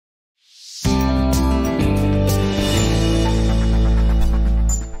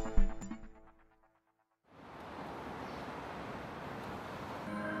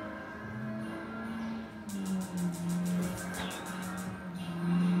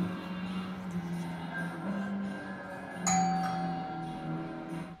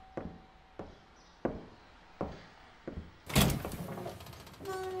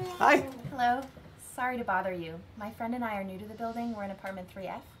Hi. Hello. Sorry to bother you. My friend and I are new to the building. We're in apartment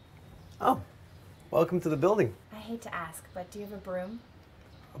 3F. Oh, welcome to the building. I hate to ask, but do you have a broom?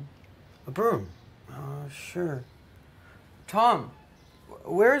 A broom? Sure. Tom,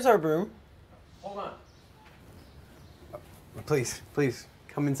 where's our broom? Hold on. Please,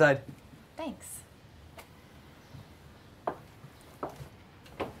 come inside. Thanks.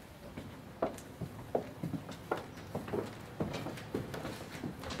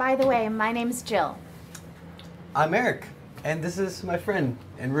 By the way, my name's Jill. I'm Eric, and this is my friend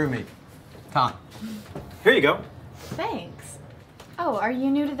and roommate, Tom. Here you go. Thanks. Oh, are you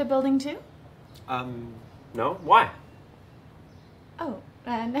new to the building too? No? Why? Oh,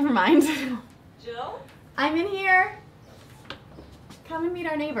 never mind. Jill? I'm in here. Come and meet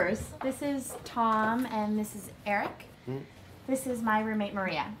our neighbors. This is Tom and this is Eric. This is my roommate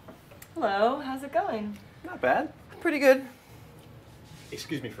Maria. Hello, how's it going? Not bad. Pretty good.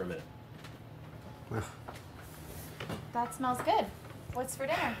 Excuse me for a minute. That smells good. What's for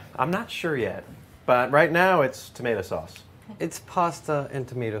dinner? I'm not sure yet, but right now it's tomato sauce. It's pasta and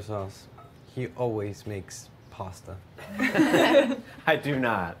tomato sauce. He always makes pasta. I do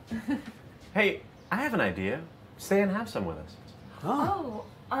not. Hey, I have an idea. Stay and have some with us. Oh,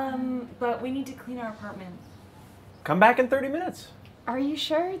 but we need to clean our apartment. Come back in 30 minutes. Are you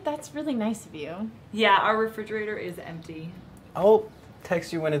sure? That's really nice of you. Yeah, our refrigerator is empty. I'll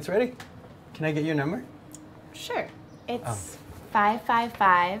text you when it's ready. Can I get your number? Sure. It's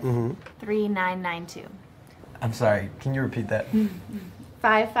 555-3992. I'm sorry, can you repeat that?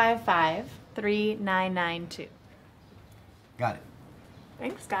 555-3992. Got it.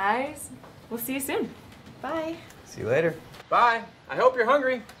 Thanks, guys. We'll see you soon. Bye. See you later. Bye. I hope you're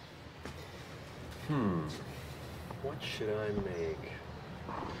hungry. What should I make?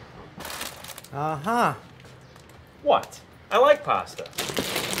 Uh-huh. What? I like pasta.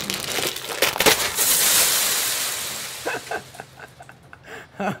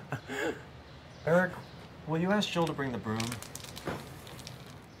 Eric, will you ask Jill to bring the broom?